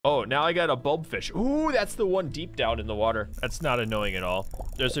Oh, now I got a bulbfish. Ooh, that's the one deep down in the water. That's not annoying at all.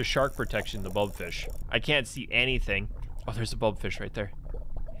 There's a shark protection, the bulbfish. I can't see anything. Oh, there's a bulbfish right there.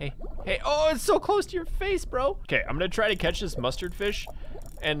 Hey, hey, oh, it's so close to your face, bro. Okay, I'm gonna try to catch this mustard fish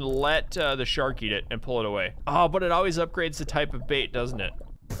and let the shark eat it and pull it away. Oh, but it always upgrades the type of bait, doesn't it?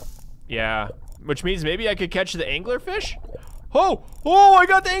 Yeah, which means maybe I could catch the anglerfish? Oh, oh, I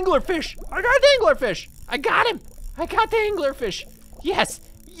got the anglerfish. I got the anglerfish. I got him. I got the anglerfish. Yes,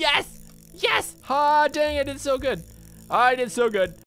 yes, yes. Ah, dang, I did so good. I did so good.